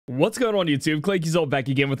What's going on, YouTube? Claic Yuzolt back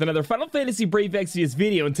again with another Final Fantasy Brave Exvius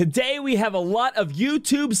video, and today we have a lot of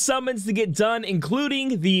YouTube summons to get done,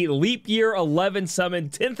 including the Leap Year 11 summon,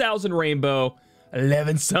 10,000 Rainbow,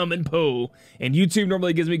 11 summon pool. And YouTube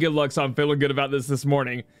normally gives me good luck, so I'm feeling good about this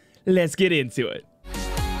morning. Let's get into it.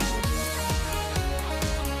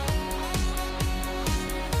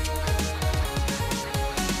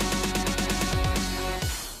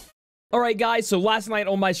 Alright guys, so last night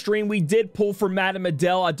on my stream, we did pull for Madame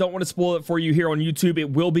Adele. I don't want to spoil it for you here on YouTube. It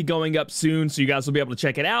will be going up soon, so you guys will be able to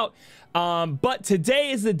check it out. But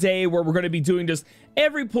today is the day where we're going to be doing just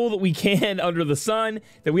every pull that we can under the sun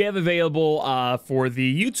that we have available for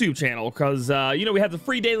the YouTube channel. Because, you know, we have the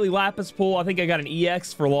free daily lapis pull. I think I got an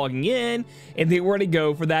EX for logging in. And then we're going to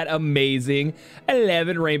go for that amazing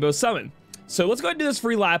 11 rainbow summon. So let's go ahead and do this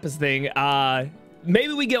free lapis thing.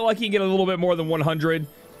 Maybe we get lucky and get a little bit more than 100.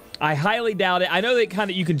 I highly doubt it. I know that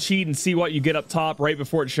kind of you can cheat and see what you get up top right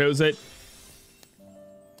before it shows it.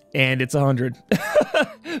 And it's 100.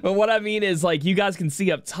 But what I mean is, like, you guys can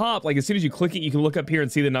see up top, like, as soon as you click it, you can look up here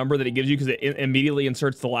and see the number that it gives you because it immediately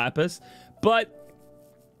inserts the lapis. But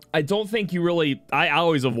I don't think you really... I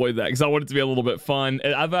always avoid that because I want it to be a little bit fun.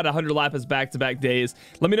 I've had 100 lapis back-to-back days.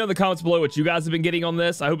 Let me know in the comments below what you guys have been getting on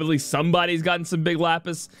this. I hope at least somebody's gotten some big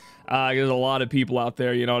lapis. There's a lot of people out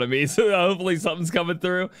there, you know what I mean? So hopefully something's coming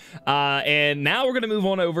through. And now we're going to move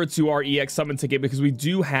on over to our EX summon ticket because we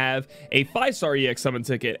do have a 5-star EX summon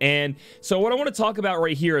ticket. And so what I want to talk about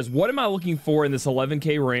right here is what am I looking for in this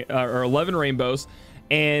 11K or 11 rainbows?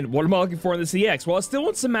 And what am I looking for in this EX? Well, I still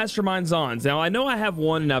want some Mastermind Xons. Now, I know I have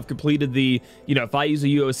one and I've completed the, you know, if I use a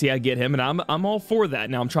UOC, I get him. And I'm all for that.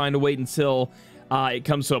 Now, I'm trying to wait until it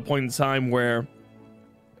comes to a point in time where,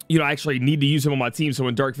 you know, I actually need to use him on my team so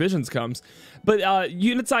when Dark Visions comes. But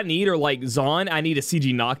units I need are like Xon. I need a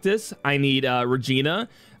CG Noctis. I need Regina.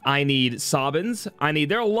 I need Sabins.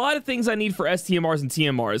 There are a lot of things I need for STMRs and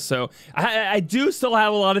TMRs. So I do still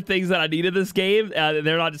have a lot of things that I need in this game.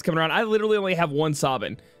 They're not just coming around. I literally only have one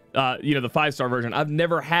Sabin. You know, the 5-star version. I've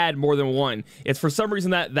never had more than one. It's for some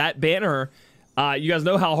reason that banner, you guys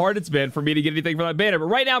know how hard it's been for me to get anything from that banner. But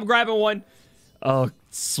right now I'm grabbing one. Oh,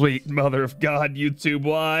 sweet mother of God, YouTube,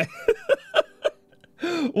 why?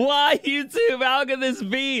 Why, YouTube? How can this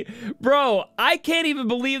be? Bro, I can't even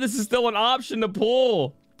believe this is still an option to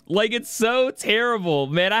pull. Like, it's so terrible.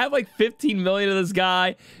 Man, I have like 15 million of this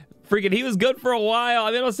guy. Freaking, he was good for a while. I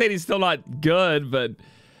mean, I'm not saying he's still not good, but...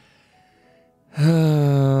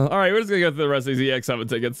 Alright, we're just gonna go through the rest of these EX summon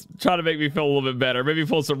tickets. Try to make me feel a little bit better. Maybe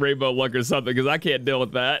pull some rainbow luck or something, because I can't deal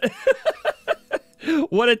with that.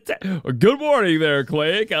 What a good morning there,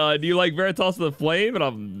 Claic. Do you like Veritas of the Flame? And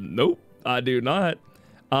I'm nope, I do not.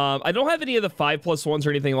 I don't have any of the 5+1s or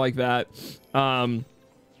anything like that, or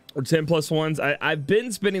 10+1s. I've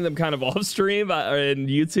been spinning them kind of off stream in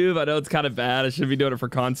YouTube. I know it's kind of bad. I should be doing it for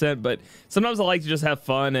content, but sometimes I like to just have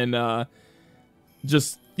fun and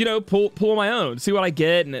just, you know, pull on my own, see what I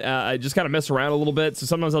get, and I just kind of mess around a little bit. So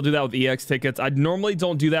sometimes I'll do that with EX tickets. I normally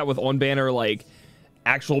don't do that with on banner like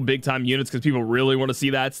actual big time units because people really want to see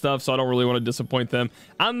that stuff, so I don't really want to disappoint them.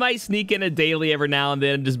 I might sneak in a daily every now and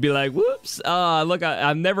then and just be like, whoops, look,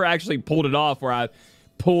 I've never actually pulled it off where I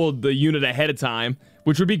pulled the unit ahead of time,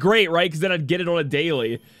 which would be great, right? Because then I'd get it on a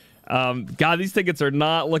daily. God, these tickets are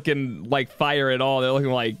not looking like fire at all. They're looking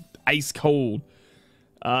like ice cold.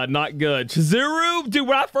 Not good. Chizuru? Dude,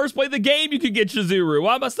 when I first played the game, you could get Chizuru.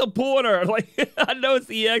 Why am I still pulling her? Like, I know it's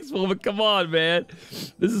the EX pull, but come on, man.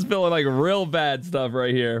 This is feeling like real bad stuff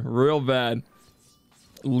right here. Real bad.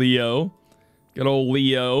 Leo. Good old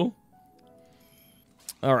Leo.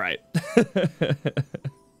 All right.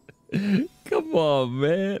 Come on,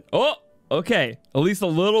 man. Oh, okay. At least a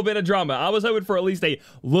little bit of drama. I was hoping for at least a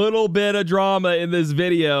little bit of drama in this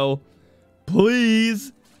video.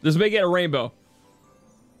 Please. Just make it a rainbow.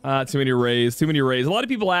 Too many rays, too many rays. A lot of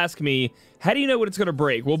people ask me, how do you know when it's going to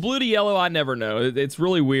break? Well, blue to yellow, I never know. It's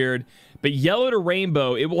really weird. But yellow to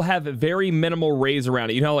rainbow, it will have very minimal rays around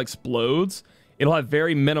it. You know how it explodes? It'll have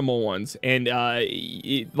very minimal ones. And,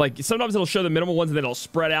 like, sometimes it'll show the minimal ones, and then it'll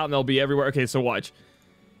spread out, and they'll be everywhere. Okay, so watch.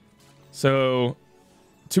 So,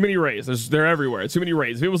 too many rays. They're everywhere. Too many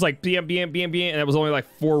rays. If it was like BM, BM, BM, BM, and it was only like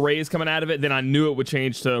 4 rays coming out of it, then I knew it would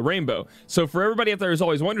change to rainbow. So for everybody out there who's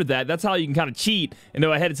always wondered that, that's how you can kind of cheat and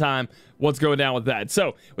know ahead of time what's going down with that.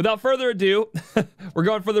 So without further ado, we're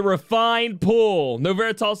going for the refined pull. No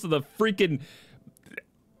Veritas of the freaking...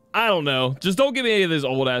 I don't know. Just don't give me any of those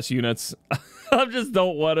old-ass units. I just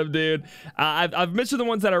don't want them, dude. I've mentioned the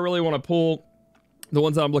ones that I really want to pull, the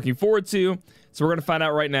ones that I'm looking forward to. So we're going to find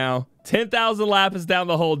out right now. 10,000 lapis down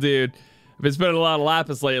the hole, dude. I've been spending a lot of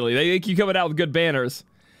lapis lately. They keep coming out with good banners.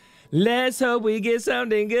 Let's hope we get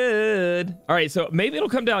something good. All right, so maybe it'll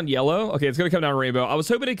come down yellow. Okay, it's gonna come down rainbow. I was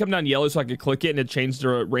hoping it'd come down yellow so I could click it and it changed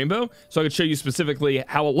to rainbow, so I could show you specifically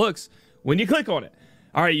how it looks when you click on it.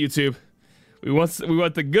 All right, YouTube. We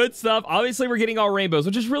want the good stuff. Obviously, we're getting all rainbows,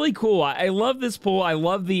 which is really cool. I love this pull. I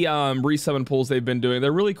love the resummon pulls they've been doing.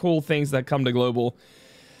 They're really cool things that come to global.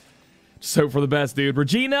 Just hope for the best, dude.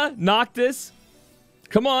 Regina, Noctis.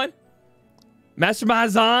 Come on.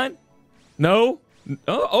 Mastermind Xon. No.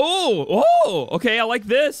 Oh, okay, I like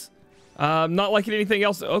this. Not liking anything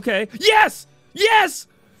else. Okay. Yes! Yes!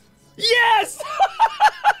 Yes!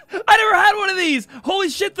 I never had one of these. Holy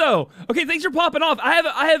shit, though. Okay, thanks for popping off.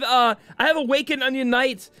 I have Awakened Onion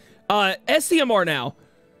Knight STMR now.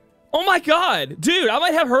 Oh my god. Dude, I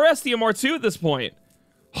might have her STMR too at this point.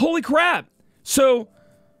 Holy crap. So,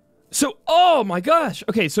 oh my gosh.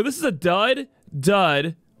 Okay, so this is a dud.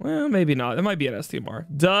 Well, maybe not. It might be an STMR.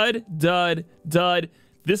 Dud.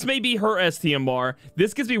 This may be her STMR.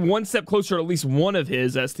 This gets me one step closer to at least one of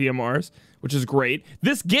his STMRs, which is great.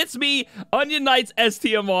 This gets me Onion Knight's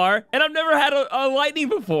STMR, and I've never had a lightning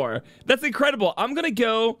before. That's incredible. I'm going to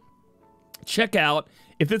go check out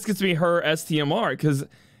if this gets me her STMR, because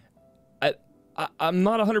I'm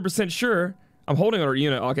not 100% sure. I'm holding on her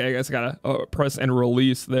unit. Okay, I guess I got to press and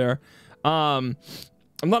release there.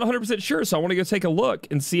 I'm not 100% sure, so I want to go take a look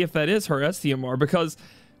and see if that is her STMR, because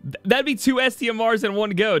that'd be 2 STMRs in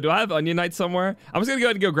one go. Do I have Onion Knight somewhere? I'm just going to go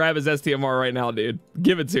ahead and go grab his STMR right now, dude.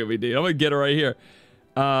 Give it to me, dude. I'm going to get it right here.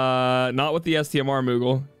 Not with the STMR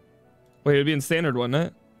Moogle. Wait, it'd be in standard, wouldn't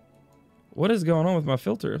it? What is going on with my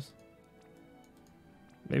filters?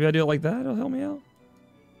 Maybe I do it like that? It'll help me out.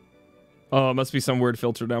 Oh, it must be some weird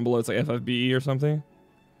filter down below. It's like FFBE or something.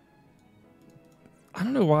 I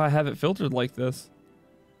don't know why I have it filtered like this.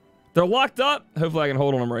 They're locked up. Hopefully I can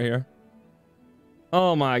hold on them right here.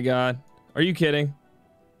 Oh my god. Are you kidding?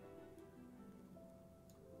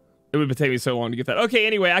 It would take me so long to get that. Okay,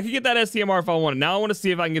 anyway, I could get that STMR if I wanted. Now I want to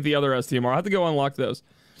see if I can get the other STMR. I have to go unlock those.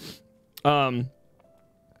 Oh,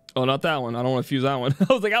 not that one. I don't want to fuse that one.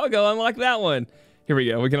 I was like, I would go unlock that one. Here we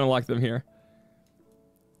go. We can unlock them here.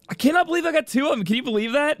 I cannot believe I got 2 of them. Can you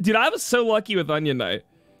believe that? Dude, I was so lucky with Onion Knight.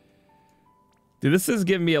 Dude, this is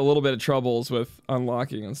giving me a little bit of troubles with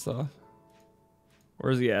unlocking and stuff.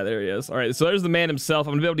 Where's he at? There he is. All right, so there's the man himself.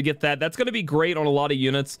 I'm going to be able to get that. That's going to be great on a lot of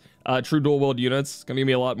units, true dual-wield units. It's going to give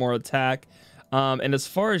me a lot more attack. And as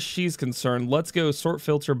far as she's concerned, let's go sort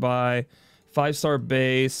filter by 5-star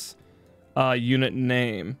base, unit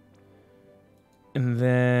name. And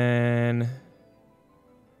then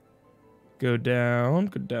go down.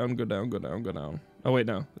 Oh, wait,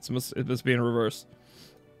 no. It must be in reverse.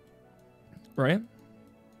 Right?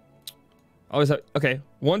 Always have, okay,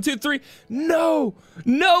 1, 2, 3. No,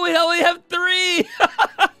 it only have 3.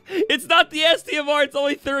 It's not the STMR, it's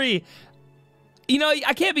only 3. You know,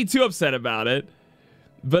 I can't be too upset about it,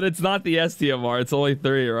 but it's not the STMR, it's only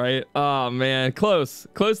 3, right? Oh man, close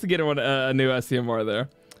to getting a new STMR there,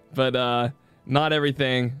 but not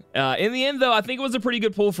everything. In the end, though, I think it was a pretty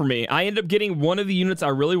good pull for me. I ended up getting one of the units I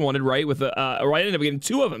really wanted, right? Or I ended up getting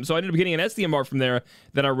 2 of them. So I ended up getting an STMR from there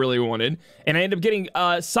that I really wanted. And I ended up getting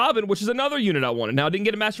Sabin, which is another unit I wanted. Now, I didn't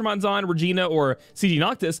get a Mastermind Xon, Regina, or CG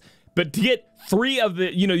Noctis, but to get 3 of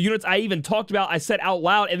the, units I even talked about, I said out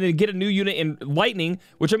loud, and then get a new unit in Lightning,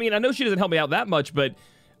 which, I mean, I know she doesn't help me out that much, but,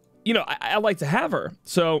 I like to have her.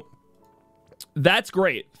 So that's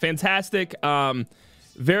great. Fantastic.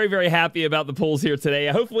 Very, very happy about the pulls here today.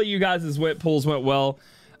 Hopefully you guys' pulls went well.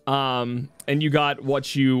 And you got what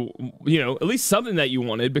at least something that you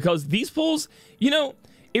wanted, because these pulls, it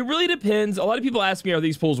really depends. A lot of people ask me, are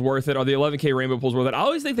these pulls worth it? Are the 11K rainbow pulls worth it? I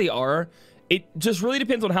always think they are. It just really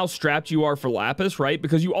depends on how strapped you are for lapis, right?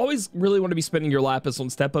 Because you always really want to be spending your lapis on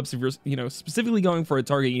step ups if you're, specifically going for a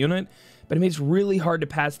target unit. But it makes it really hard to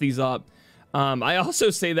pass these up. I also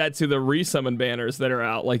say that to the resummon banners that are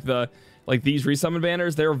out, like these resummon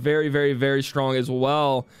banners. They're very, very, very strong as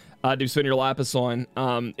well to spend your lapis on.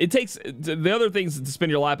 It takes the other things to spend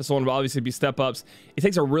your lapis on would obviously be step ups. It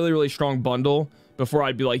takes a really, really strong bundle before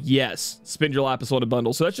I'd be like, yes, spend your lapis on a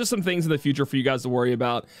bundle. So that's just some things in the future for you guys to worry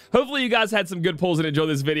about. Hopefully you guys had some good pulls and enjoyed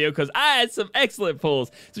this video, because I had some excellent pulls.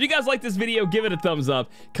 So if you guys like this video, give it a thumbs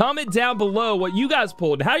up. Comment down below what you guys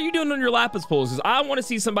pulled. How are you doing on your lapis pulls? Because I want to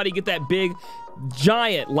see somebody get that big,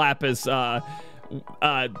 giant lapis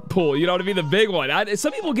pull, you know what I mean? The big one.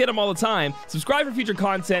 Some people get them all the time. Subscribe for future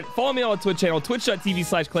content. Follow me on my Twitch channel,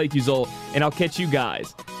 twitch.tv/Claic Yuzolt, and I'll catch you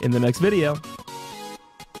guys in the next video.